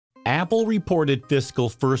Apple reported fiscal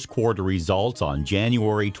first quarter results on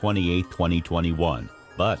January 28, 2021,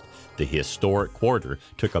 but the historic quarter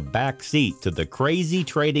took a backseat to the crazy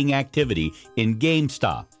trading activity in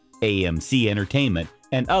GameStop, AMC Entertainment,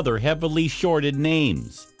 and other heavily shorted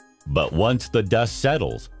names. But once the dust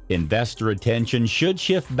settles, investor attention should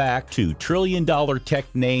shift back to trillion-dollar tech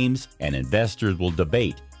names, and investors will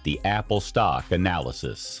debate the Apple stock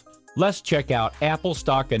analysis. Let's check out Apple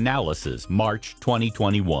stock analysis March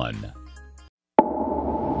 2021.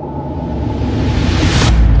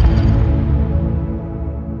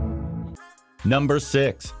 Number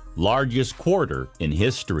 6. Largest quarter in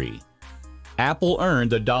history. Apple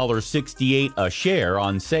earned $1.68 a share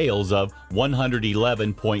on sales of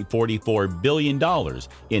 $111.44 billion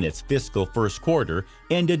in its fiscal first quarter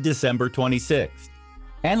ended December 26th.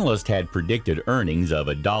 Analysts had predicted earnings of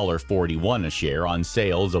 $1.41 a share on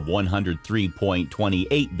sales of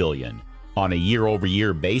 $103.28 billion. On a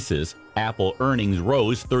year-over-year basis, Apple earnings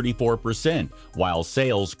rose 34%, while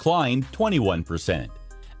sales climbed 21%.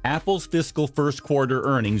 Apple's fiscal first quarter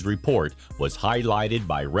earnings report was highlighted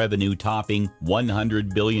by revenue topping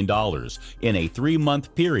 $100 billion in a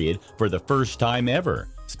 3-month period for the first time ever.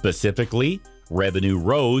 Specifically, revenue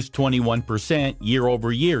rose 21%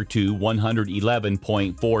 year-over-year to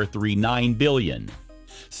 $111.439 billion.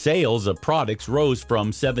 Sales of products rose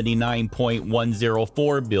from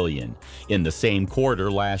 $79.104 billion in the same quarter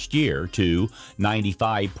last year to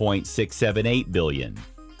 $95.678 billion.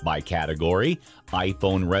 By category,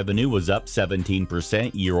 iPhone revenue was up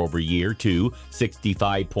 17% year-over-year to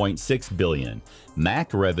 $65.6 billion.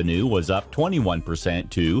 Mac revenue was up 21%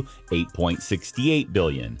 to $8.68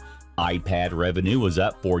 billion. iPad revenue was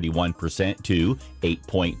up 41% to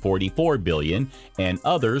 $8.44 billion, and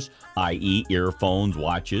others, i.e. earphones,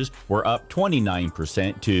 watches, were up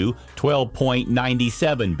 29% to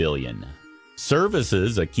 $12.97 billion.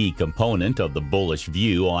 Services, a key component of the bullish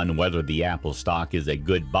view on whether the Apple stock is a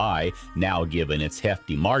good buy now given its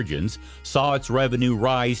hefty margins, saw its revenue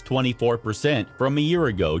rise 24% from a year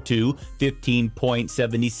ago to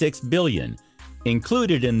 $15.76 billion.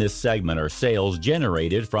 Included in this segment are sales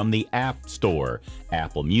generated from the App Store,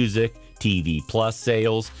 Apple Music, TV Plus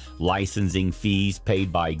sales, licensing fees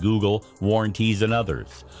paid by Google, warranties, and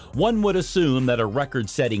others. One would assume that a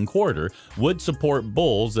record-setting quarter would support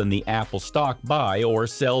bulls in the Apple stock buy or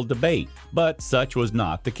sell debate, but such was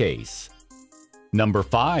not the case. Number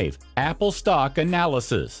 5. Apple stock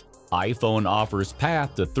analysis. iPhone offers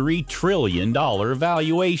path to $3 trillion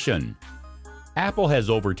valuation. Apple has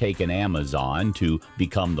overtaken Amazon to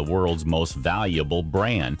become the world's most valuable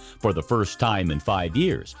brand for the first time in 5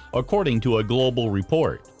 years, according to a global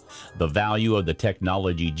report. The value of the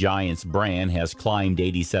technology giant's brand has climbed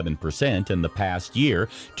 87% in the past year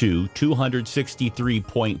to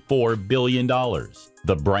 $263.4 billion.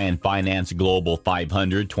 The Brand Finance Global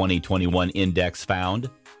 500 2021 Index found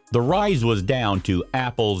the rise was down to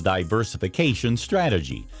Apple's diversification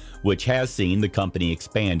strategy, which has seen the company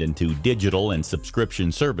expand into digital and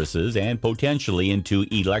subscription services and potentially into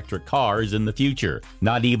electric cars in the future.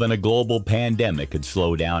 Not even a global pandemic could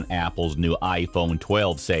slow down Apple's new iPhone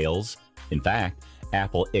 12 sales. In fact,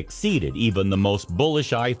 Apple exceeded even the most bullish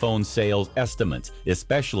iPhone sales estimates,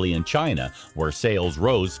 especially in China, where sales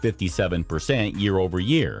rose 57%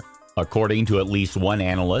 year-over-year. According to at least one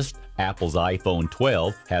analyst, Apple's iPhone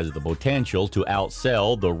 12 has the potential to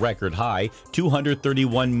outsell the record-high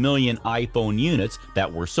 231 million iPhone units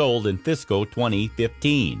that were sold in fiscal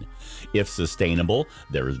 2015. If sustainable,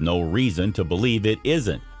 there is no reason to believe it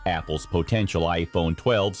isn't. Apple's potential iPhone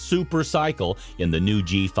 12 super cycle in the new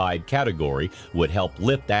G5 category would help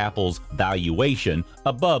lift Apple's valuation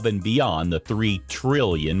above and beyond the $3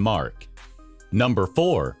 trillion mark. Number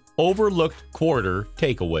 4. Overlooked quarter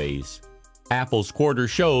takeaways. Apple's quarter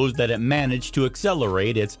shows that it managed to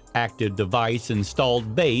accelerate its active device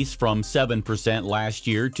installed base from 7% last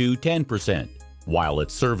year to 10%, while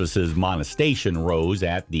its services monetization rose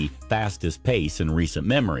at the fastest pace in recent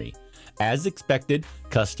memory. As expected,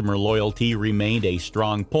 customer loyalty remained a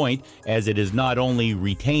strong point as it is not only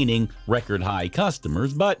retaining record-high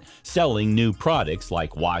customers but selling new products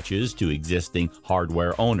like watches to existing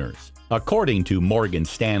hardware owners. According to Morgan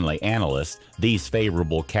Stanley analysts, these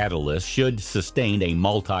favorable catalysts should sustain a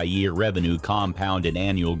multi-year revenue compounded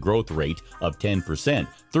annual growth rate of 10%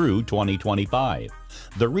 through 2025.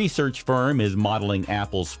 The research firm is modeling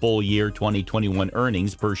Apple's full-year 2021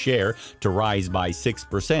 earnings per share to rise by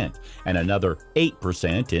 6% and another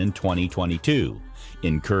 8% in 2022.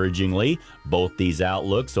 Encouragingly, both these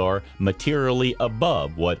outlooks are materially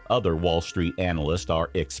above what other Wall Street analysts are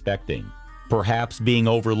expecting. Perhaps being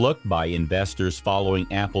overlooked by investors following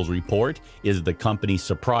Apple's report is the company's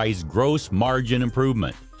surprise gross margin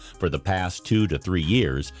improvement. For the past 2 to 3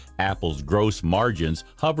 years, Apple's gross margins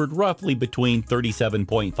hovered roughly between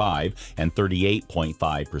 37.5 and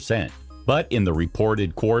 38.5%. But in the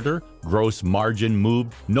reported quarter, gross margin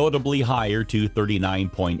moved notably higher to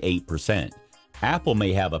 39.8%. Apple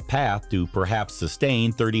may have a path to perhaps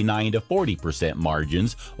sustain 39 to 40%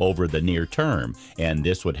 margins over the near term, and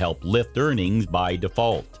this would help lift earnings by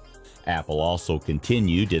default. Apple also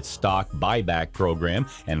continued its stock buyback program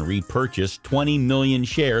and repurchased 20 million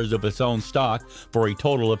shares of its own stock for a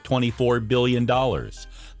total of $24 billion.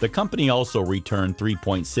 The company also returned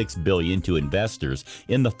 $3.6 billion to investors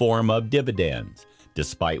in the form of dividends.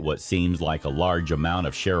 Despite what seems like a large amount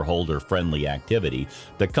of shareholder-friendly activity,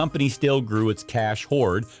 the company still grew its cash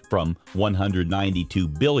hoard from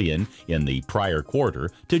 $192 billion in the prior quarter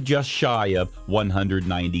to just shy of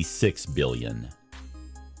 $196 billion.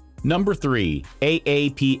 Number 3.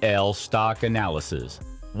 AAPL stock analysis.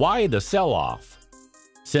 Why the sell-off?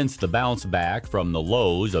 Since the bounce back from the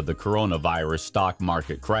lows of the coronavirus stock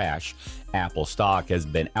market crash, Apple stock has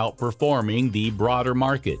been outperforming the broader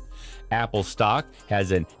market. Apple stock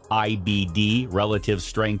has an IBD relative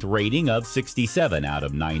strength rating of 67 out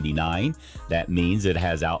of 99. That means it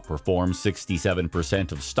has outperformed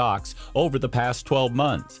 67% of stocks over the past 12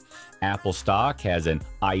 months. Apple stock has an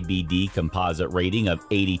IBD composite rating of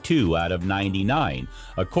 82 out of 99,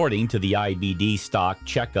 according to the IBD stock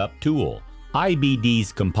checkup tool.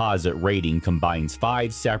 IBD's composite rating combines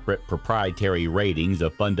 5 separate proprietary ratings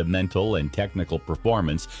of fundamental and technical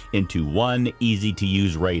performance into one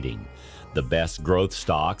easy-to-use rating. The best growth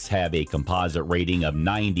stocks have a composite rating of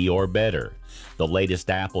 90 or better. The latest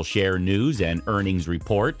Apple share news and earnings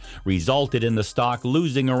report resulted in the stock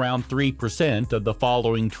losing around 3% of the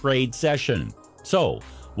following trade session. So,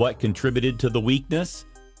 what contributed to the weakness?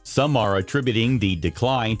 Some are attributing the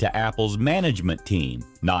decline to Apple's management team,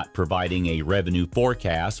 not providing a revenue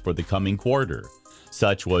forecast for the coming quarter.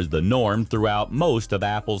 Such was the norm throughout most of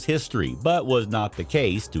Apple's history, but was not the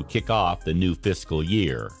case to kick off the new fiscal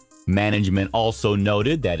year. Management also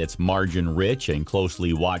noted that its margin-rich and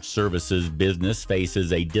closely watched services business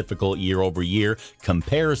faces a difficult year-over-year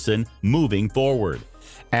comparison moving forward.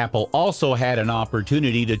 Apple also had an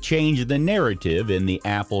opportunity to change the narrative in the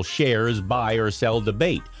Apple shares buy or sell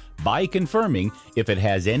debate by confirming if it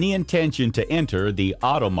has any intention to enter the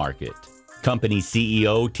auto market. Company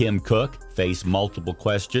CEO Tim Cook faced multiple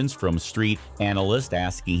questions from street analysts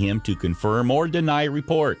asking him to confirm or deny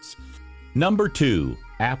reports. Number 2.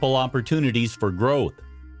 Apple opportunities for growth.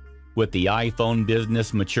 With the iPhone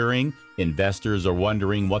business maturing, investors are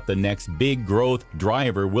wondering what the next big growth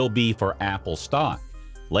driver will be for Apple stock.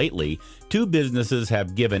 Lately, 2 businesses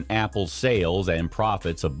have given Apple's sales and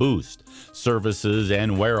profits a boost: services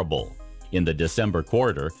and wearable. In the December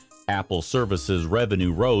quarter, Apple services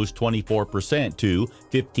revenue rose 24% to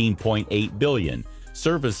 $15.8 billion.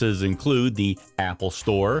 Services include the Apple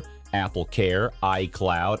Store, Apple Care,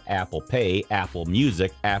 iCloud, Apple Pay, Apple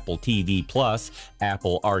Music, Apple TV Plus,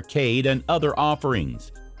 Apple Arcade, and other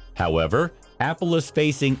offerings. However, Apple is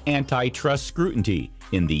facing antitrust scrutiny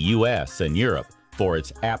in the US and Europe for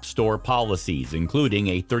its App Store policies, including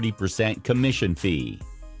a 30% commission fee.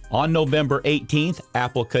 On November 18th,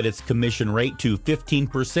 Apple cut its commission rate to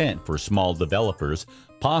 15% for small developers,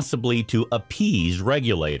 possibly to appease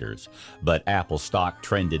regulators, but Apple stock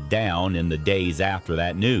trended down in the days after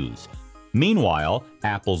that news. Meanwhile,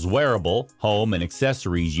 Apple's wearable, home, and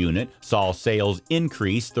accessories unit saw sales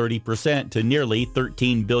increase 30% to nearly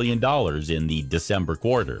 $13 billion in the December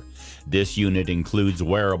quarter. This unit includes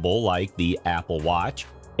wearable like the Apple Watch,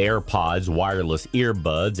 AirPods wireless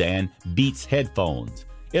earbuds, and Beats headphones.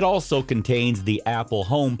 It also contains the Apple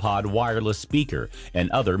HomePod wireless speaker and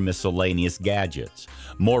other miscellaneous gadgets.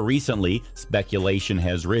 More recently, speculation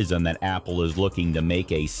has risen that Apple is looking to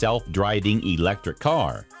make a self-driving electric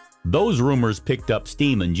car. Those rumors picked up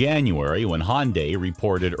steam in January when Hyundai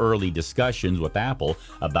reported early discussions with Apple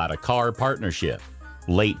about a car partnership.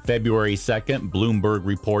 Late February 2nd, Bloomberg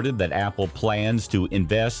reported that Apple plans to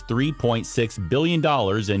invest $3.6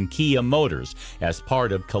 billion in Kia Motors as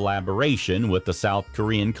part of collaboration with the South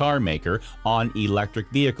Korean car maker on electric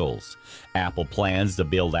vehicles. Apple plans to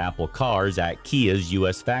build Apple cars at Kia's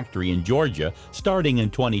U.S. factory in Georgia starting in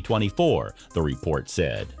 2024, the report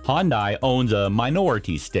said. Hyundai owns a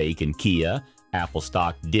minority stake in Kia. Apple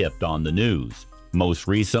stock dipped on the news. Most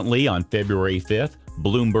recently, on February 5th,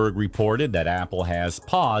 Bloomberg reported that Apple has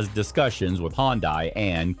paused discussions with Hyundai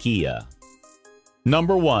and Kia.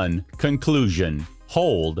 Number 1. Conclusion: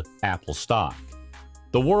 hold Apple stock.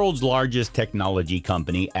 The world's largest technology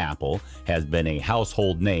company, Apple, has been a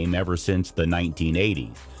household name ever since the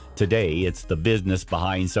 1980s. Today, it's the business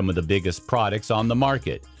behind some of the biggest products on the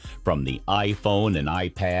market, from the iPhone and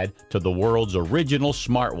iPad to the world's original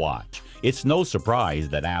smartwatch. It's no surprise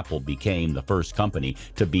that Apple became the first company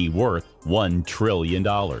to be worth $1 trillion.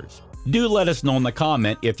 Do let us know in the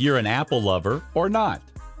comment if you're an Apple lover or not.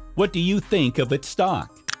 What do you think of its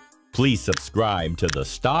stock? Please subscribe to the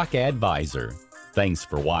Stock Advisor. Thanks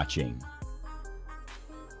for watching.